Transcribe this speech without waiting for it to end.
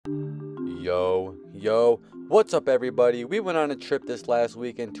Yo, what's up everybody? We went on a trip this last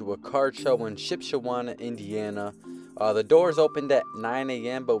weekend to a card show in Shipshewana, Indiana. The doors opened at 9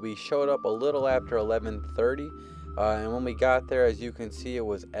 a.m. but we showed up a little after 11:30. And when we got there, as you can see, it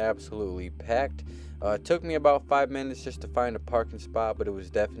was absolutely packed. It took me about 5 minutes just to find a parking spot, but it was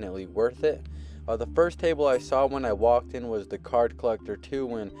definitely worth it. The first table I saw when I walked in was the Card Collector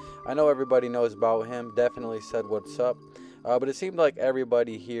 2, and I know everybody knows about him. Definitely said what's up. But it seemed like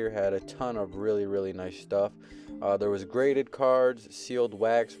everybody here had a ton of really nice stuff. There was graded cards, sealed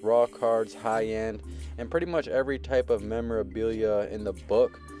wax, raw cards, high-end, and pretty much every type of memorabilia in the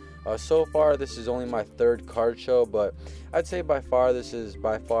book. So far, this is only my third card show, but I'd say this is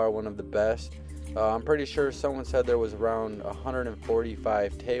by far one of the best. I'm pretty sure someone said there was around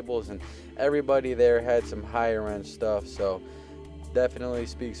 145 tables, and everybody there had some higher end stuff, so definitely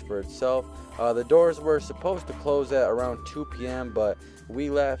speaks for itself. The doors were supposed to close at around 2 p.m. but we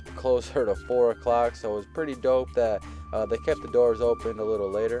left closer to 4 o'clock, so it was pretty dope that they kept the doors open a little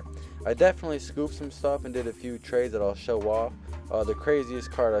later. I definitely scooped some stuff and did a few trades that I'll show off. The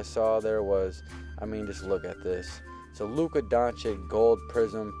craziest card I saw there was, just look at this. It's a Luka Doncic Gold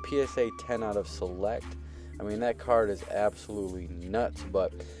Prism PSA 10 out of Select. That card is absolutely nuts.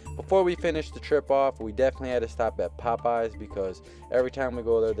 But before we finished the trip off, we definitely had to stop at Popeyes because every time we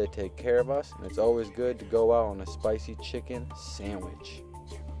go there, they take care of us. And it's always good to go out on a spicy chicken sandwich.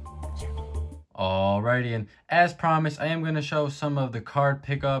 Alrighty, and as promised, I am going to show some of the card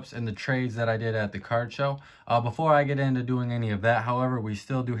pickups and the trades that I did at the card show. Before I get into doing any of that, however, we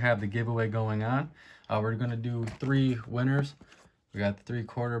still do have the giveaway going on. We're going to do 3 winners. We got the 3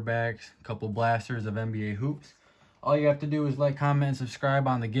 quarterbacks, a couple blasters of NBA hoops. All you have to do is like, comment, and subscribe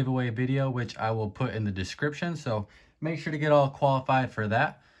on the giveaway video, which I will put in the description. So make sure to get all qualified for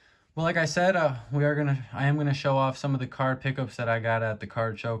that. Well, like I said, I am gonna show off some of the card pickups that I got at the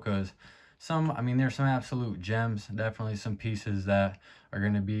card show, because there's some absolute gems. Definitely some pieces that are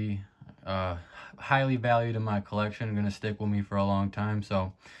gonna be highly valued in my collection, gonna stick with me for a long time.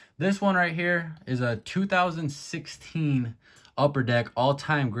 So this one right here is a 2016 Upper Deck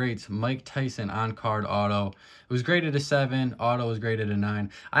All-Time Greats Mike Tyson on-card auto. It was graded a 7. Auto was graded a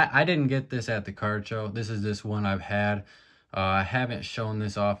 9. I didn't get this at the card show. This is this one I've had. I haven't shown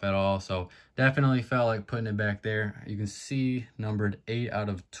this off at all, so definitely felt like putting it back there. You can see numbered 8 out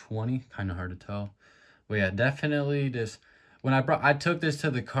of 20. Kind of hard to tell. But yeah, definitely just when I took this to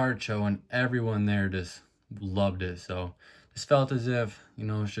the card show and everyone there just loved it. So just felt as if,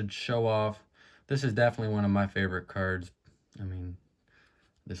 should show off. This is definitely one of my favorite cards.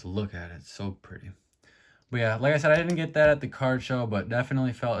 Just look at it. It's so pretty. But yeah, like I said, I didn't get that at the card show, but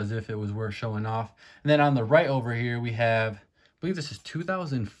definitely felt as if it was worth showing off. And then on the right over here, we have, I believe this is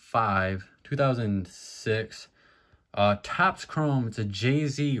 2005, 2006. Topps Chrome. It's a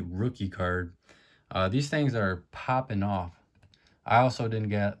Jay-Z rookie card. These things are popping off. I also didn't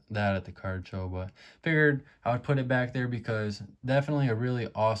get that at the card show, but figured I would put it back there because definitely a really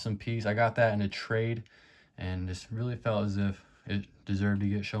awesome piece. I got that in a trade and just really felt as if it deserved to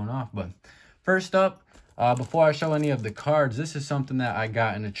get shown off. But first up, before I show any of the cards, this is something that I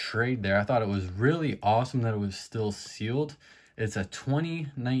got in a trade there. I thought it was really awesome that it was still sealed. It's a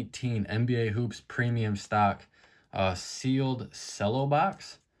 2019 NBA Hoops Premium Stock sealed cello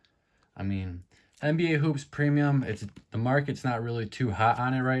box. NBA Hoops Premium, the market's not really too hot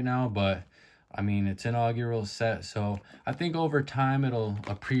on it right now, but it's inaugural set, so I think over time it'll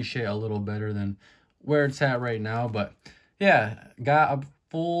appreciate a little better than where it's at right now. But yeah, got a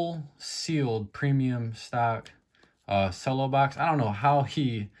full sealed premium stock cello box. I don't know how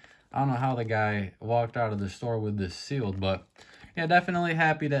the guy walked out of the store with this sealed, but yeah, definitely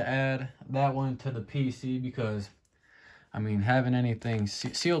happy to add that one to the PC because having anything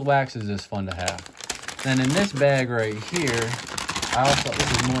sealed wax is just fun to have. Then in this bag right here, this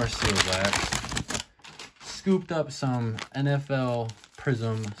is more sealed wax. Scooped up some NFL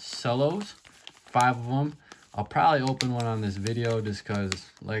Prism cellos, 5 of them. I'll probably open one on this video just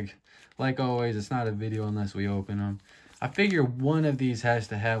because, like always, it's not a video unless we open them. I figure one of these has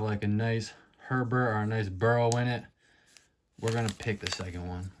to have like a nice Herbert or a nice Burrow in it. We're going to pick the second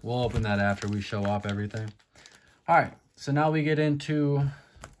one. We'll open that after we show off everything. All right, so now we get into,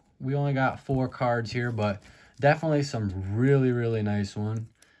 we only got 4 cards here, but definitely some really nice ones.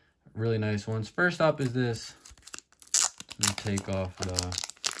 First up is this. Let me take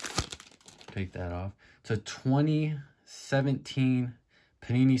that off. It's a 2017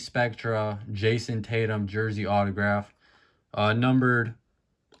 Panini Spectra Jason Tatum jersey autograph, numbered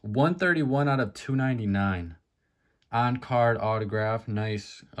 131 out of 299. On card autograph,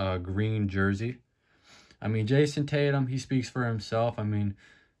 nice green jersey. Jason Tatum, he speaks for himself.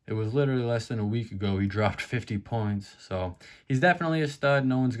 It was literally less than a week ago he dropped 50 points. So he's definitely a stud.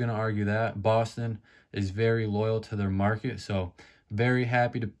 No one's going to argue that. Boston is very loyal to their market. So very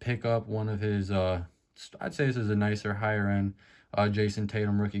happy to pick up one of his, I'd say this is a nicer, higher end Jayson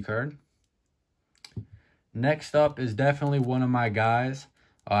Tatum rookie card. Next up is definitely one of my guys.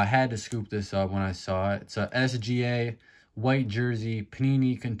 I had to scoop this up when I saw it. It's a SGA white jersey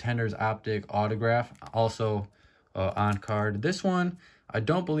Panini Contenders Optic autograph. Also on card. This one, I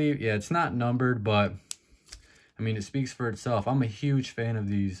don't believe, yeah, it's not numbered, but I mean, it speaks for itself. I'm a huge fan of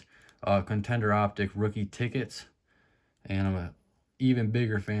these Contender Optic rookie tickets, and I'm a even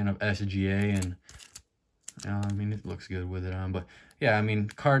bigger fan of SGA, and I mean, it looks good with it on, but yeah, I mean,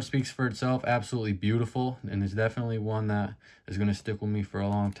 card speaks for itself. Absolutely beautiful, and it's definitely one that is going to stick with me for a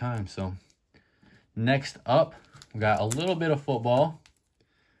long time. So next up, we got a little bit of football.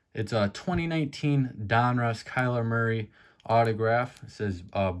 It's a 2019 Donruss Kyler Murray autograph. It says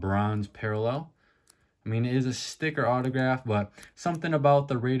bronze parallel. I mean, it is a sticker autograph, but something about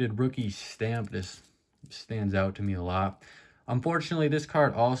the rated rookie stamp just stands out to me a lot. Unfortunately, this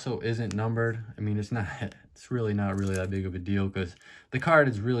card also isn't numbered. I mean, it's really not that big of a deal because the card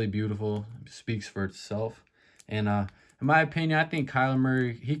is really beautiful. It speaks for itself. And in my opinion, I think Kyler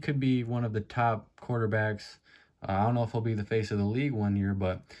Murray, he could be one of the top quarterbacks. I don't know if he'll be the face of the league one year,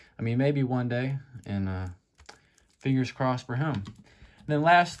 but I mean, maybe one day. And fingers crossed for him. And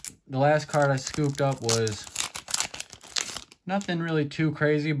then the last card I scooped up was nothing really too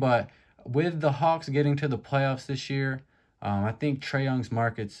crazy, but with the Hawks getting to the playoffs this year, I think Trae Young's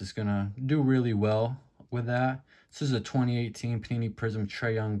markets is going to do really well with that. This is a 2018 Panini Prism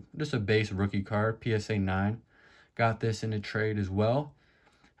Trae Young, just a base rookie card, PSA 9. Got this in a trade as well.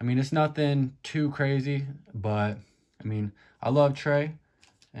 I mean, it's nothing too crazy, but I mean, I love Trae,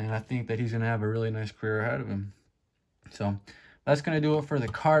 and I think that he's going to have a really nice career ahead of him. So that's going to do it for the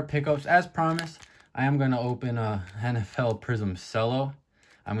card pickups. As promised, I am going to open a NFL Prism Cello.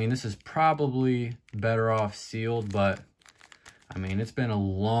 I mean, this is probably better off sealed, but I mean, it's been a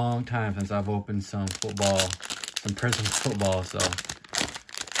long time since I've opened some football, some Prism football, so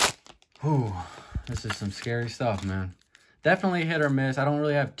whew, this is some scary stuff, man. Definitely hit or miss. I don't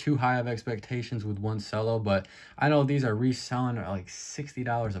really have too high of expectations with one cello, but I know these are reselling at like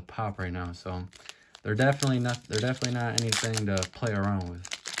 $60 a pop right now, so they're definitely not anything to play around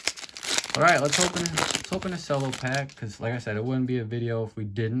with. All right, let's open a cello pack, because like I said, it wouldn't be a video if we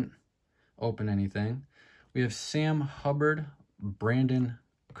didn't open anything. We have Sam Hubbard, Brandon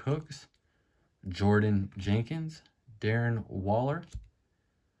Cooks, Jordan Jenkins, Darren Waller,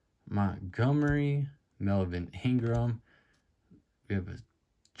 Montgomery, Melvin Ingram. We have a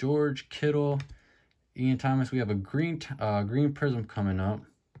George Kittle, Ian Thomas. We have a green Prism coming up.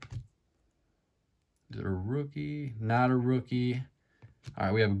 Is it a rookie? Not a rookie. All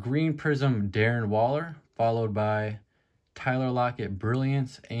right, we have a green Prism Darren Waller, followed by Tyler Lockett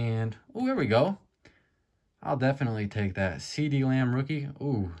Brilliance, and oh, there we go. I'll definitely take that. CeeDee Lamb rookie.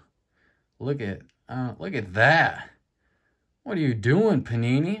 Ooh, look at that. What are you doing,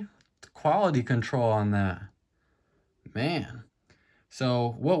 Panini? Quality control on that, man.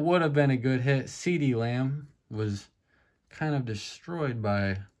 So what would have been a good hit? CeeDee Lamb was kind of destroyed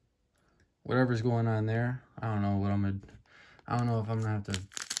by whatever's going on there. I don't know if I'm gonna have to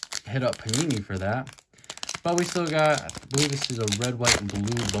hit up Panini for that. But we still got, I believe this is a red, white, and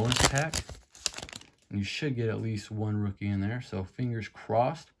blue bonus pack. And you should get at least one rookie in there. So fingers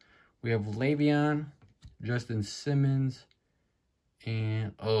crossed. We have Le'Veon, Justin Simmons,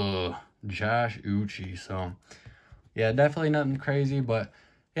 and Josh Uche. So yeah, definitely nothing crazy, but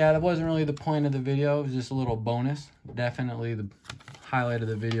yeah, that wasn't really the point of the video. It was just a little bonus. Definitely the highlight of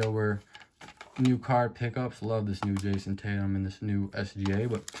the video were new card pickups. Love this new Jayson Tatum and this new SGA.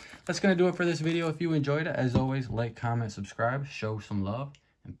 But that's going to do it for this video. If you enjoyed it, as always, like, comment, subscribe, show some love,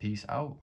 and peace out.